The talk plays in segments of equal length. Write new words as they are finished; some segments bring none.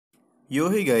Yo,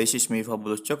 hey guys, it's me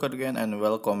Fabulous Joker again and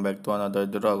welcome back to another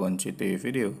Dragon City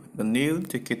video. The new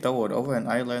Tiki Tower of an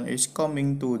island is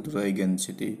coming to Dragon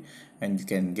City and you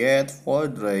can get 4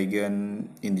 dragon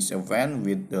in this event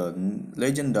with the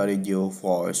legendary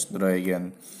Geoforce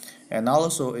dragon. And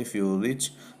also if you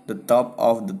reach the top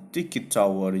of the Tiki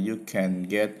Tower, you can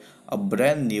get a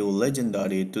brand new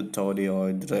legendary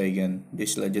tutorrior dragon.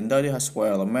 This legendary has 4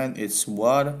 elements, it's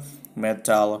water,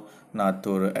 metal,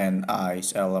 nature, and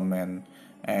ice element.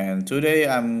 And today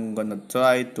I'm gonna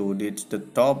try to reach the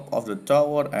top of the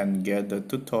tower and get the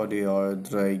tutorial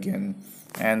dragon.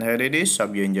 And here it is.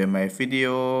 Hope you enjoy my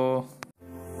video.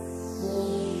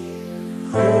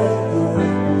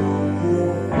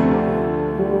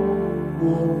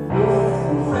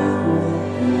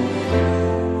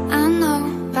 I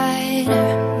know better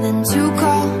than to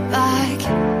call back.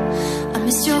 I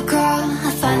missed your call,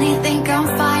 I finally think I'm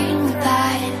fine with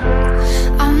that.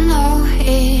 I know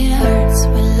it hurts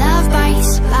when love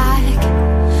bites back,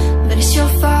 but it's your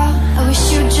fault, I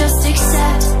wish you'd just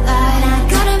accept that. I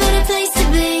got a better place to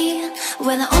be,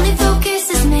 where the only focus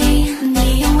is me.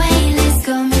 Neon wavelets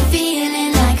got me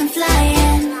feeling like I'm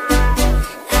flying.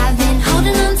 I've been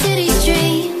holding on to these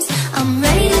dreams, I'm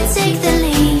ready to take the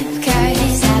leap,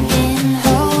 'cause I've been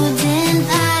holding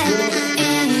that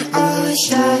in your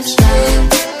shots.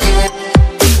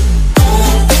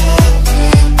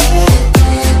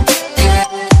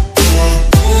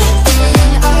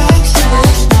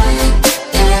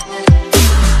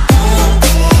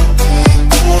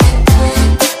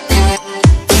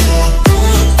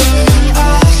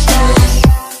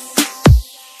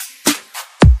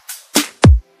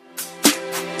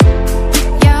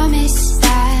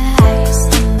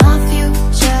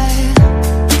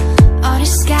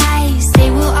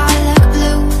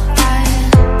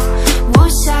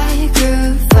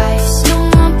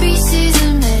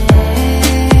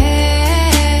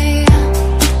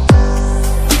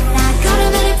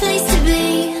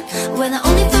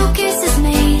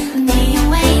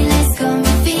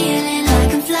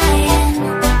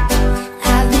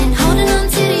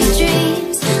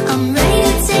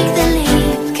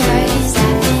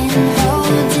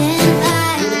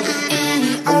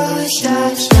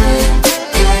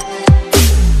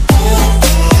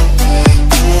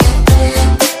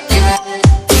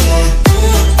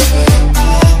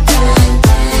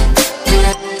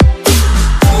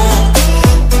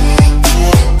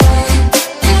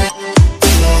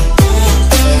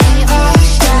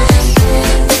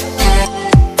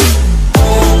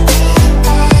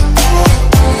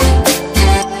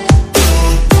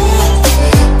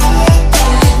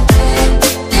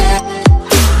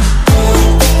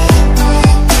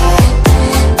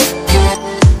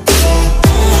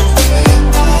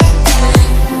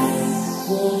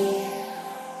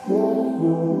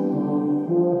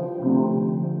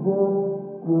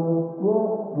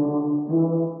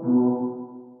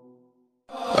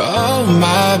 Oh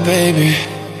my baby,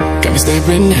 got me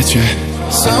staring at you.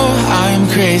 So I'm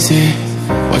crazy,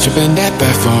 won't you bend that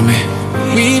back for me?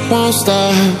 We won't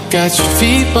stop, got your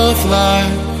feet both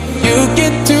locked. You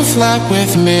get to fly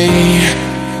with me.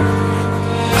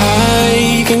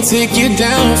 I can take you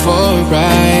down for a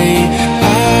ride.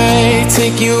 I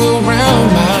take you around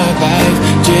my life.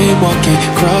 Jaywalking,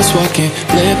 crosswalking,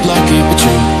 lip locking, but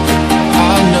you,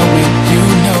 I know it, you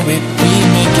know it, we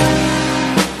make it.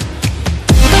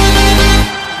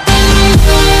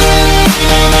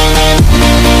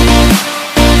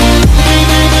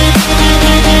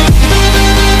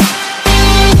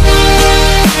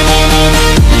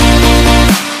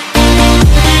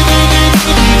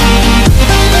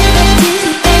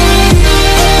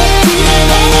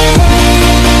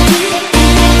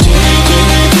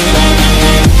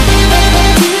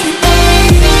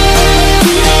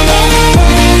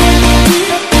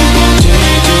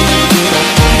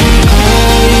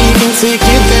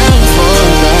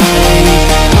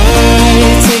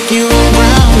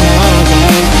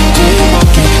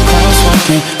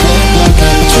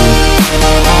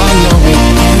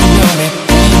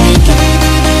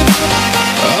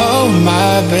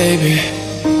 Baby,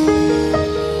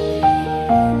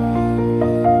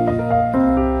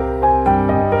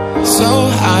 so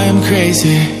I'm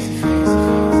crazy.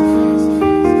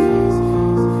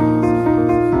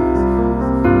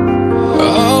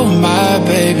 Oh my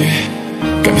baby,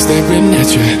 got me staring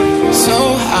at you.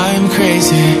 So I'm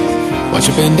crazy, won't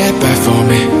you bend that back for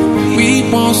me? We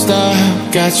won't stop,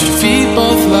 got your feet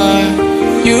both locked.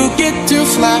 You get to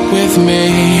fly with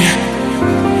me.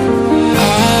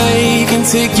 I can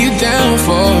take you down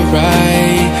for a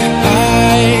ride.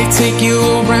 I take you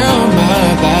around my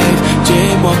life.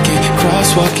 Jaywalking,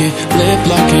 crosswalking, lip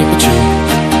locking, but you,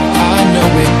 I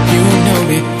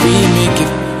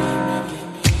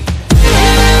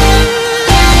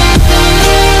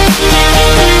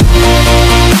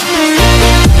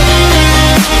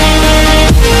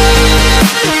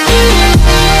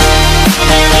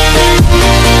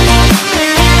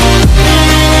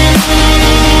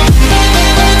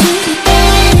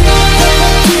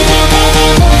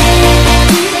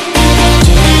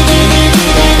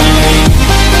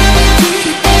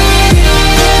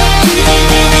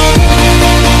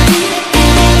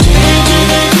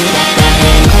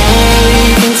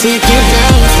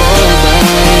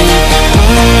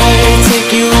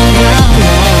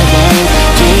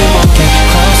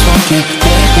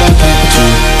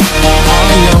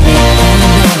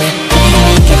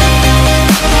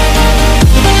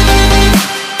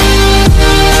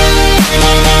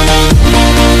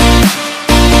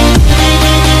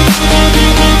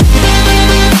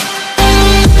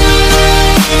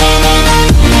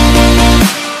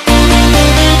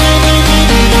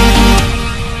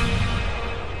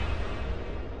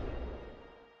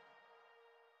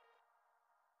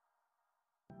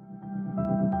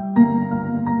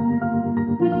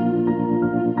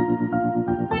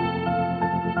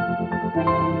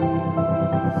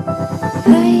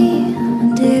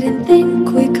didn't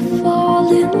think we could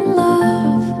fall in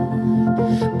love.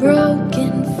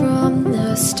 Broken from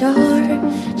the start,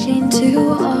 chained to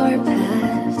our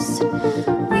past.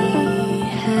 We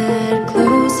had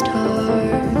closed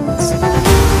hearts.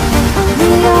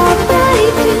 We are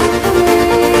breaking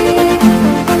free.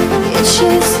 It's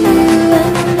just you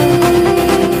and me.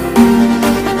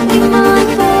 We might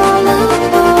fall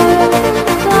apart,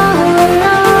 but we're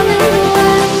running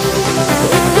away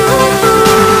with our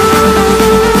hearts.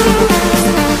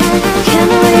 Can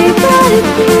we break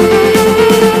free?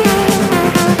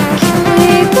 Can we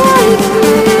break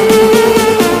free?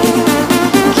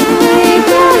 Can we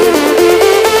break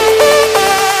free?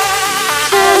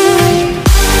 Can we?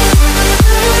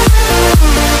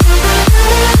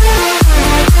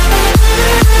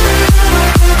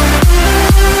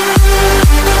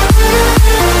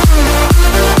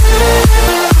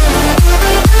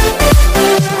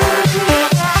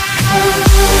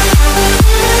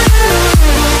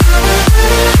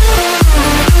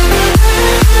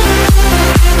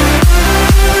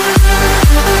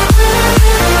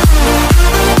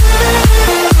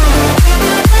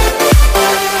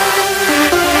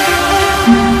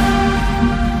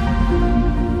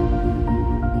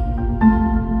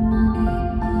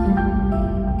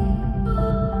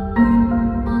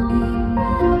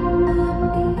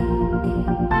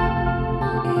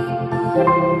 Thank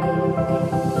you.